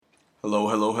Hello,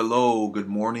 hello, hello. Good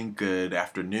morning, good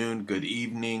afternoon, good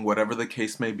evening, whatever the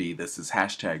case may be. This is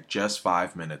hashtag just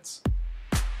 5 minutes.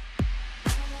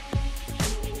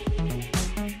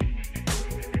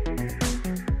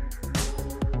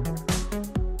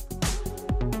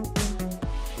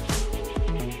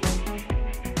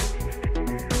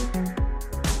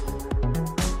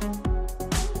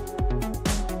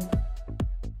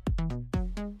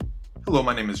 Hello,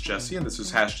 my name is Jesse, and this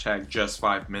is hashtag just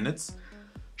 5 minutes.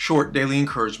 Short daily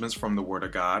encouragements from the Word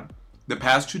of God. The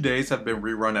past 2 days have been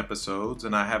rerun episodes,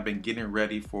 and I have been getting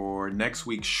ready for next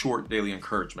week's short daily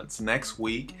encouragements. Next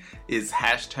week is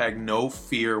hashtag no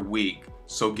fear week,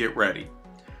 so get ready.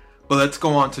 But let's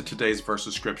go on to today's verse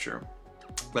of scripture.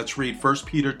 Let's read 1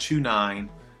 Peter 2:9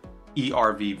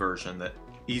 ERV version, the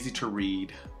easy to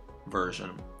read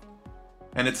version.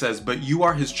 And it says, "But you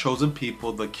are his chosen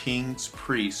people, the king's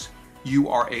priests. You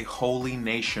are a holy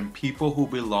nation, people who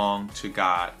belong to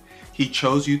God. He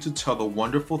chose you to tell the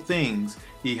wonderful things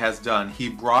he has done. He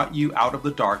brought you out of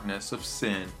the darkness of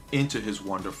sin into his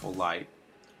wonderful light."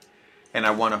 And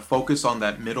I want to focus on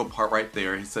that middle part right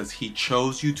there. It says, he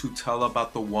chose you to tell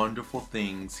about the wonderful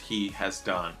things he has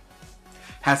done.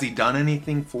 Has he done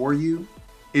anything for you?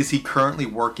 Is he currently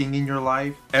working in your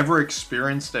life? Ever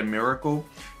experienced a miracle?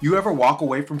 You ever walk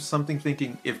away from something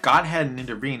thinking, if God hadn't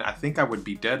intervened, I think I would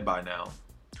be dead by now?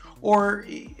 Or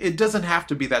it doesn't have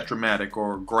to be that dramatic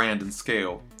or grand in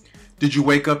scale. Did you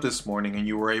wake up this morning and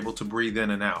you were able to breathe in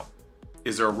and out?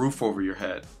 Is there a roof over your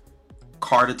head?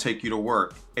 Car to take you to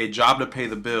work? A job to pay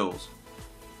the bills?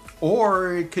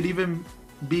 Or it could even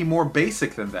be more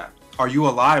basic than that. Are you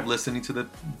alive listening to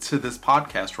this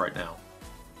podcast right now?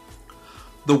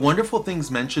 The wonderful things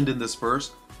mentioned in this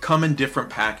verse come in different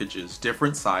packages,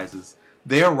 different sizes.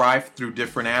 They arrive through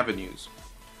different avenues.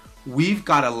 We've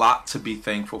got a lot to be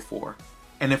thankful for.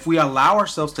 And if we allow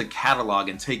ourselves to catalog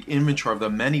and take inventory of the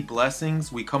many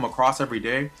blessings we come across every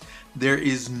day, there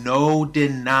is no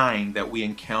denying that we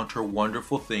encounter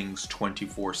wonderful things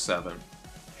 24/7.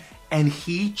 And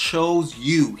he chose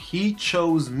you, he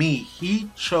chose me, he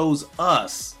chose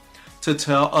us to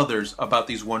tell others about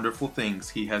these wonderful things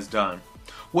he has done.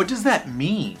 What does that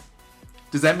mean?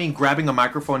 Does that mean grabbing a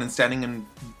microphone and standing in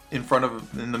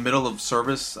the middle of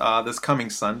service this coming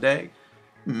Sunday?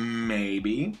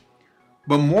 Maybe.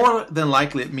 But more than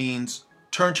likely it means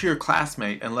turn to your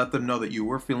classmate and let them know that you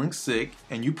were feeling sick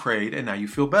and you prayed and now you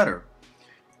feel better.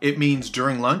 It means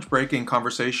during lunch break in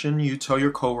conversation you tell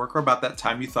your coworker about that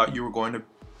time you thought you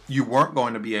weren't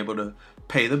going to be able to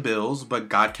pay the bills, but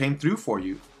God came through for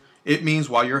you. It means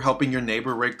while you're helping your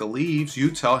neighbor rake the leaves, you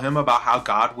tell him about how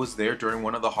God was there during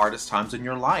one of the hardest times in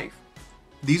your life.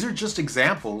 These are just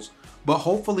examples, but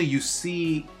hopefully you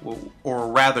see, or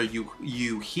rather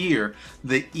you hear,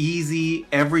 the easy,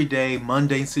 everyday,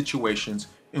 mundane situations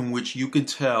in which you can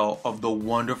tell of the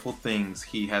wonderful things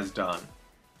he has done.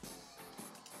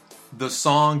 The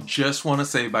song Just Wanna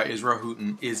Say by Israel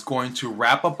Houghton is going to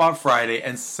wrap up on Friday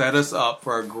and set us up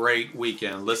for a great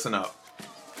weekend. Listen up.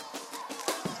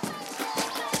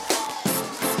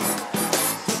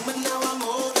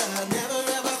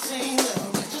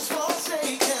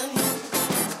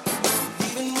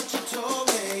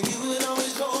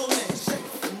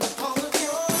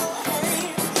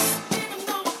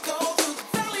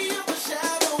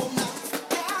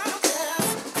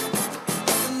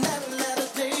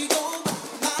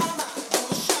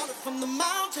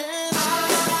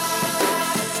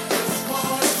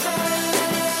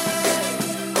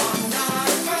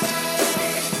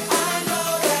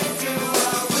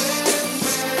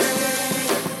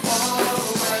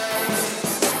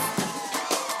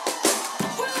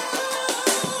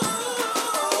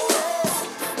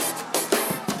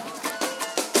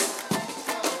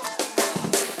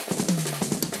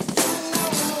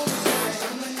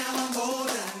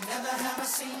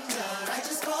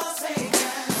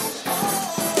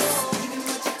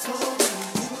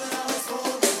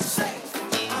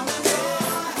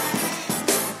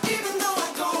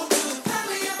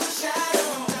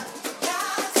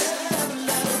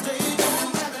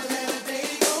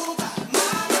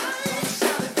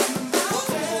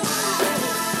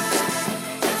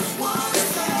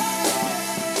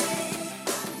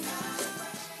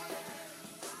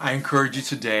 I encourage you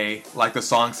today, like the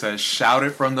song says, shout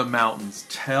it from the mountains.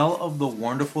 Tell of the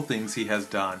wonderful things he has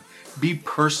done. Be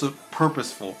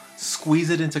purposeful. Squeeze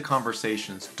it into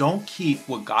conversations. Don't keep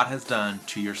what God has done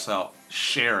to yourself.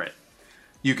 Share it.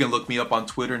 You can look me up on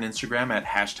Twitter and Instagram at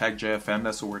hashtag JFM.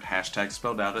 That's the word hashtag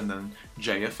spelled out and then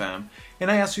JFM.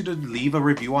 And I ask you to leave a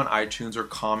review on iTunes or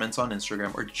comments on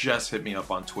Instagram or just hit me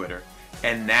up on Twitter.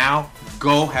 And now,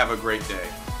 go have a great day.